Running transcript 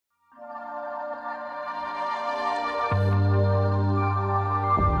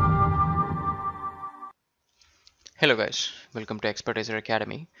Hello guys, welcome to Expertisor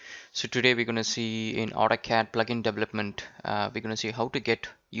Academy. So today we're going to see in AutoCAD plugin development, we're going to see how to get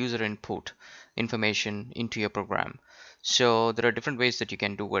user input information into your program. So there are different ways that you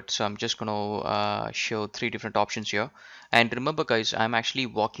can do it. So I'm just going to show three different options here. And remember guys, I'm actually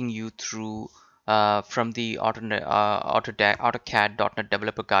walking you through from the AutoCAD.NET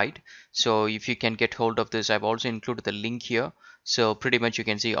Developer Guide. So if you can get hold of this, I've also included the link here. So pretty much you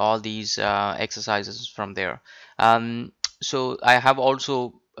can see all these exercises from there. So I have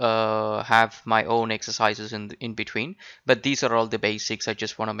also have my own exercises in between, but these are all the basics. I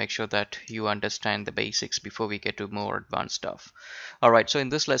just want to make sure that you understand the basics before we get to more advanced stuff. All right, so in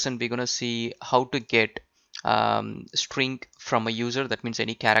this lesson we're going to see how to get string from a user. That means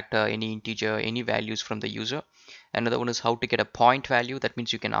any character, any integer, any values from the user. Another one is how to get a point value. That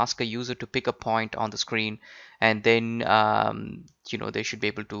means you can ask a user to pick a point on the screen, and then they should be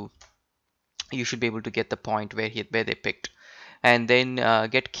able to you should be able to get the point where they picked. And then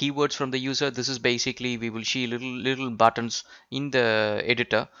get keywords from the user. This is basically, we will see little buttons in the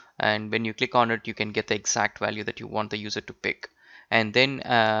editor, and when you click on it you can get the exact value that you want the user to pick. And then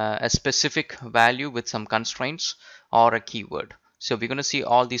a specific value with some constraints or a keyword. So we're going to see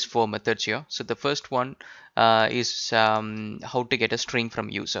all these four methods here. So the first one is how to get a string from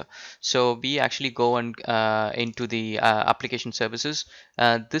user. So we actually go and into the application services.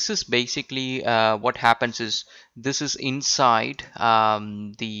 This is basically what happens is, this is inside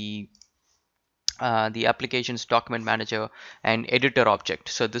the application's document manager and editor object.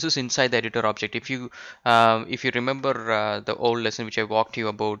 So this is inside the editor object. If you remember the old lesson which I walked you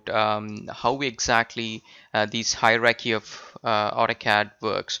about, how exactly these hierarchy of AutoCAD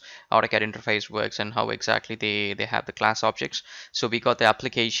interface works, and how exactly they have the class objects. So we got the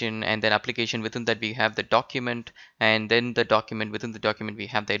application, and then application within that we have the document, and then the document within the document we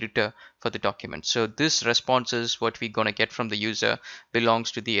have the editor for the document. So this response is what we're going to get from the user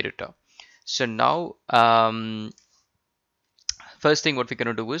belongs to the editor. So now, first thing what we're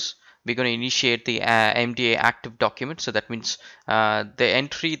going to do is we're going to initiate the MDA active document. So that means the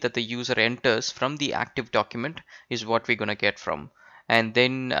entry that the user enters from the active document is what we're going to get from. And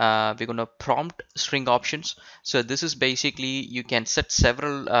then we're going to prompt string options. So this is basically, you can set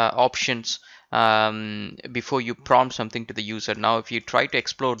several options before you prompt something to the user. Now if you try to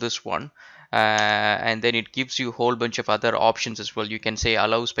explore this one, and then it gives you a whole bunch of other options as well. You can say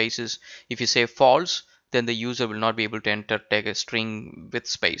allow spaces. If you say false, then the user will not be able to enter take a string with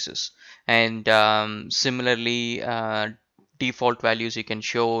spaces. And similarly, default values, you can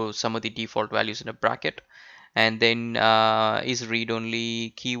show some of the default values in a bracket. And then is read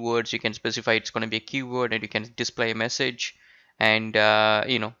only. Keywords, you can specify it's going to be a keyword, and you can display a message, and a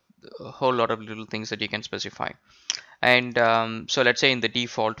whole lot of little things that you can specify. And so let's say in the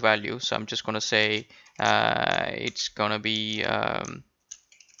default value, so I'm just going to say it's going to be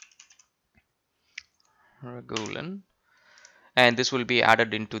Raghulan, and this will be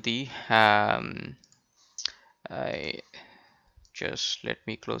added into the just let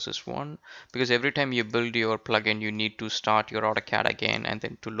me close this one, because every time you build your plugin you need to start your AutoCAD again and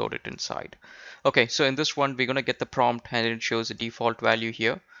then to load it inside. Okay, so in this one we're going to get the prompt, and it shows the default value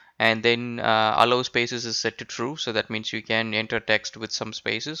here. And then allow spaces is set to true, so that means you can enter text with some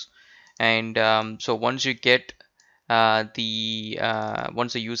spaces. And so once you get once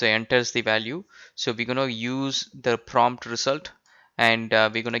the user enters the value, so we're going to use the prompt result, and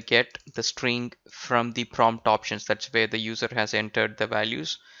we're going to get the string from the prompt options. That's where the user has entered the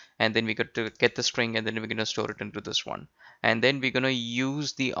values, and then we got to get the string, and then we're going to store it into this one. And then we're going to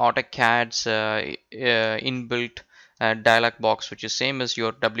use the AutoCAD's inbuilt dialog box, which is same as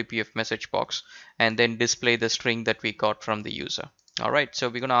your WPF message box, and then display the string that we got from the user. All right, so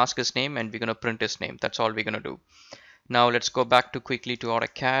we're going to ask his name, and we're going to print his name. That's all we're going to do. Now let's go back to quickly to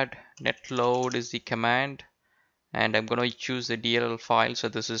AutoCAD. Netload is the command, and I'm going to choose the DLL file. So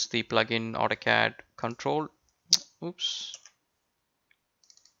this is the plugin AutoCAD control. Oops.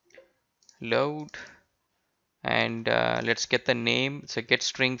 Load, and let's get the name. So get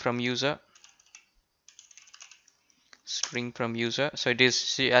string from user. String from user. So it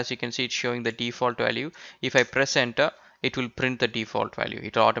is, as you can see, it's showing the default value. If I press enter, it will print the default value.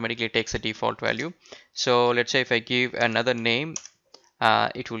 It automatically takes the default value. So let's say if I give another name,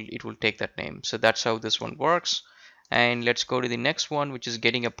 it will take that name. So that's how this one works. And let's go to the next one, which is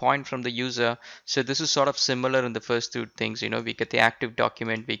getting a point from the user. So this is sort of similar in the first two things. We get the active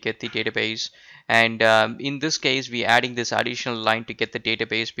document, we get the database, and in this case we're adding this additional line to get the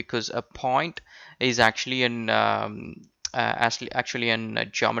database, because a point is actually an actually an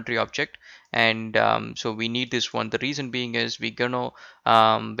geometry object, and so we need this one. The reason being is we're gonna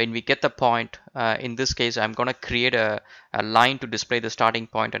when we get the point, in this case I'm gonna create a line to display the starting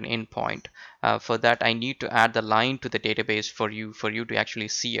point and end point. For that I need to add the line to the database for you to actually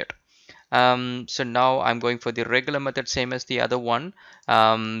see it. So now I'm going for the regular method, same as the other one.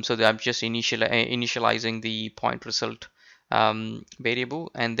 So that I'm just initializing the point result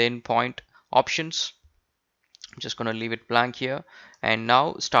variable, and then point options. I'm just going to leave it blank here. And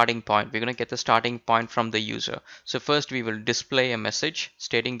now starting point, we're going to get the starting point from the user. So first we will display a message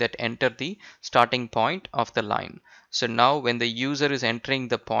stating that enter the starting point of the line. So now when the user is entering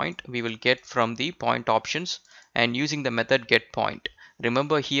the point, we will get from the point options and using the method get point.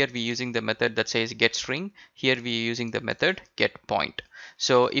 Remember, here we're using the method that says get string. Here we're using the method get point.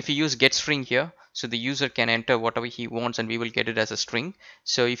 So if you use get string here, so the user can enter whatever he wants and we will get it as a string.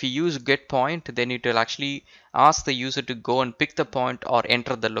 So if you use get point, then it will actually ask the user to go and pick the point or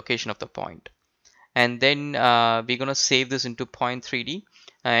enter the location of the point. And then we're going to save this into point 3D,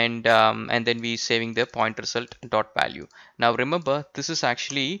 and then we saving the point result dot value. Now remember, this is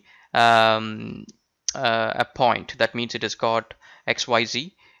actually a point. That means it has got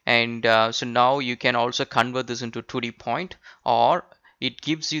XYZ, and so now you can also convert this into 2D point, or it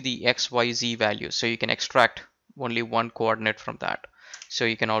gives you the XYZ value, so you can extract only one coordinate from that. So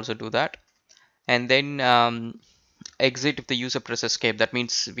you can also do that. And then exit if the user press escape. That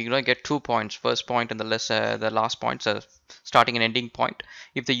means we're going to get 2 points, first point and the last point, so starting and ending point.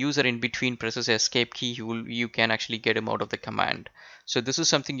 If the user in between presses escape key, you can actually get him out of the command. So this is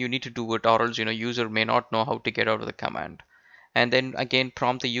something you need to do it, or else user may not know how to get out of the command. And then again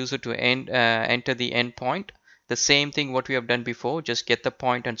prompt the user to enter the endpoint. The same thing what we have done before, just get the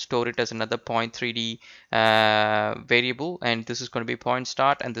point and store it as another point 3D variable, and this is going to be point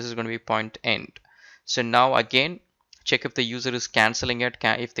start and this is going to be point end. So now again check if the user is canceling it.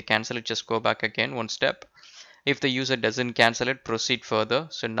 If they cancel it, just go back again one step. If the user doesn't cancel it, proceed further.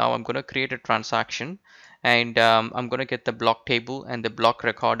 So now I'm going to create a transaction, and I'm going to get the block table, and the block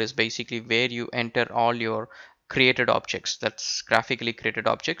record is basically where you enter all your created objects. That's graphically created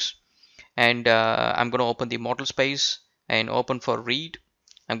objects. And I'm going to open the model space and open for read.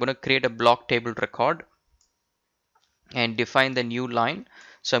 I'm going to create a block table record and define the new line.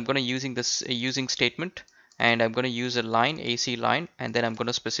 So I'm going to using this using statement, and I'm going to use a line, AC line, and then I'm going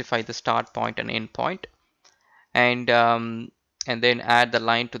to specify the start point and end point, and then add the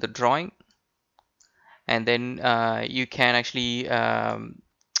line to the drawing. And then you can actually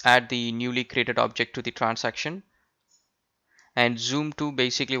add the newly created object to the transaction. And zoom to,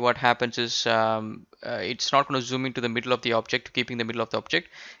 basically what happens is it's not going to zoom into the middle of the object, keeping the middle of the object.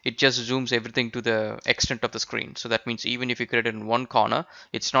 It just zooms everything to the extent of the screen. So that means even if you create it in one corner,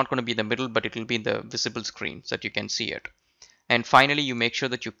 it's not going to be in the middle, but it will be in the visible screen so that you can see it. And finally, you make sure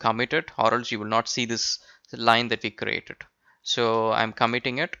that you commit it, or else you will not see this line that we created. So I'm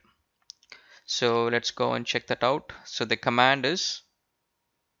committing it. So let's go and check that out. So the command is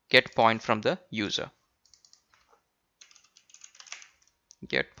get point from the user.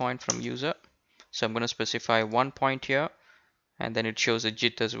 Get point from user. So I'm going to specify 1 point here, and then it shows a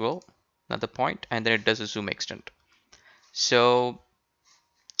JIT as well, another point, and then it does a zoom extent. So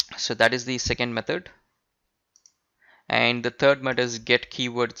that is the second method. And the third method is get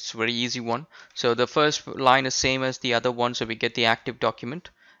keyword. It's a very easy one. So the first line is same as the other one, so we get the active document,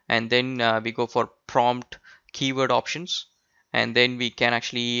 and then we go for prompt keyword options, and then we can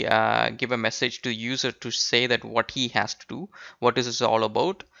actually give a message to the user to say that what he has to do, what is this all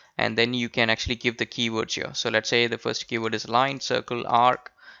about, and then you can actually give the keywords here. So let's say the first keyword is line, circle,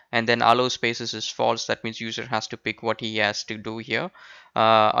 arc, and then allow spaces is false. That means user has to pick what he has to do here,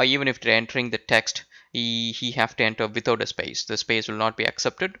 or even if they're entering the text, he have to enter without a space. The space will not be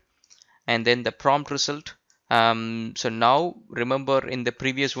accepted. And then the prompt result. So now remember, in the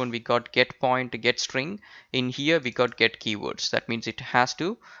previous one we got get point, get string. In here we got get keywords. That means it has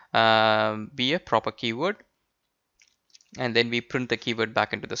to be a proper keyword, and then we print the keyword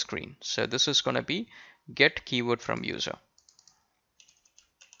back into the screen. So this is going to be get keyword from user.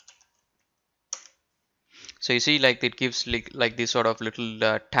 So you see, like it gives like these sort of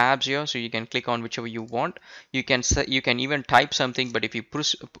little tabs here, so you can click on whichever you want. You can even type something, but if you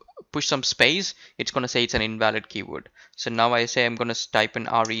push some space, it's going to say it's an invalid keyword. So now I say I'm going to type in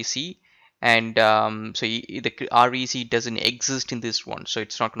REC, and so the REC doesn't exist in this one, so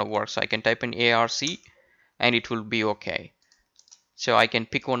it's not going to work. So I can type in ARC and it will be okay. So I can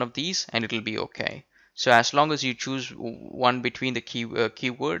pick one of these and it will be okay. So as long as you choose one between the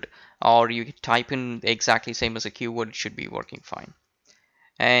keyword, or you type in exactly same as a keyword, it should be working fine.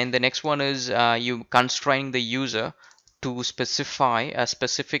 And the next one is you constrain the user to specify a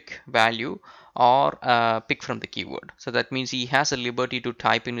specific value or pick from the keyword. So that means he has a liberty to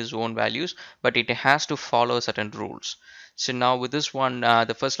type in his own values, but it has to follow certain rules. So now with this one,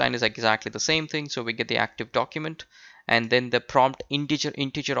 the first line is exactly the same thing. So we get the active document and then the prompt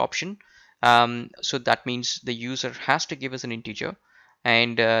integer option. So that means the user has to give us an integer,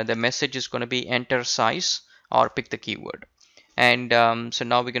 and the message is going to be enter size or pick the keyword. And so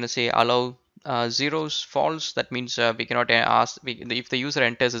now we're going to say allow zeros false. That means we cannot ask if the user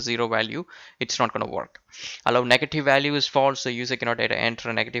enters a zero value, it's not going to work. Allow negative value is false. The user cannot enter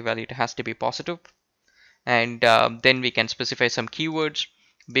a negative value. It has to be positive. And then we can specify some keywords: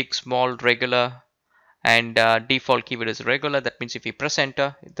 big, small, regular, and default keyword is regular. That means if we press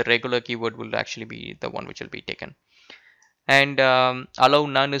enter, the regular keyword will actually be the one which will be taken. And allow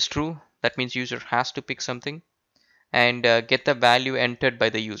none is true. That means user has to pick something. And get the value entered by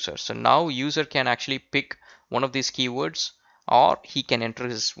the user. So now user can actually pick one of these keywords, or he can enter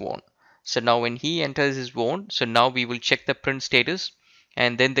his own. So now when he enters his own, so now we will check the print status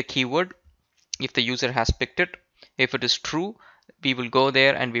and then the keyword, if the user has picked it. If it is true, we will go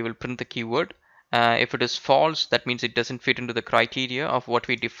there and we will print the keyword. If it is false, that means it doesn't fit into the criteria of what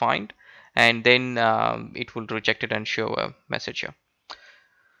we defined, and then it will reject it and show a message here.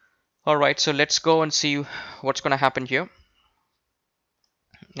 All right, so let's go and see what's going to happen here.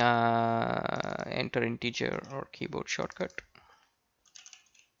 Enter integer or keyboard shortcut.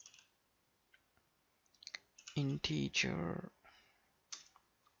 Integer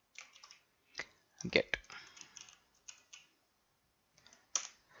get.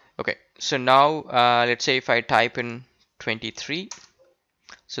 Okay, so now let's say if I type in 23,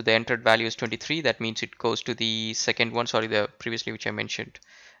 so the entered value is 23. That means it goes to the second one, sorry, the previously which I mentioned.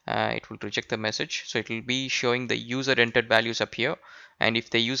 It will reject the message, so it will be showing the user entered values up here, and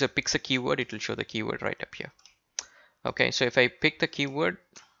if the user picks a keyword, it will show the keyword right up here. Okay, so if I pick the keyword,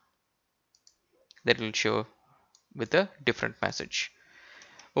 that will show with a different message.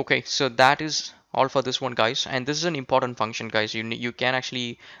 Okay, so that is all for this one, guys, and this is an important function, guys. You can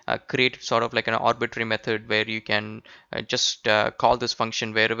actually create sort of like an arbitrary method where you can just call this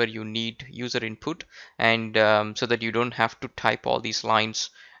function wherever you need user input, and so that you don't have to type all these lines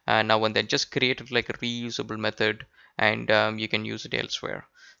now and then. Just create it like a reusable method, and you can use it elsewhere.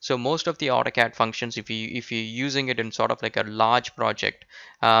 So most of the AutoCAD functions, if you're using it in sort of like a large project,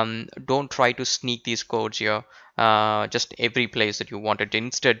 don't try to sneak these codes here just every place that you want it.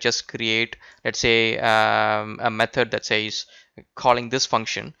 Instead, just create, let's say, a method that says calling this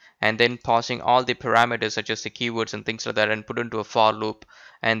function and then passing all the parameters such as the keywords and things like that, and put into a for loop,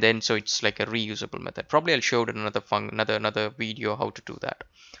 and then so it's like a reusable method. Probably I'll show it in another video how to do that.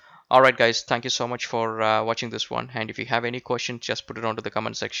 Alright guys, thank you so much for watching this one, and if you have any questions, just put it onto the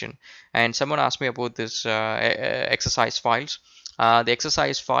comment section. And someone asked me about this exercise files. The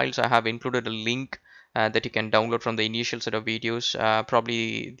exercise files, I have included a link that you can download from the initial set of videos.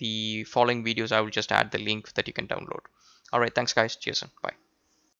 Probably the following videos I will just add the link that you can download. Alright, thanks guys, cheers, bye.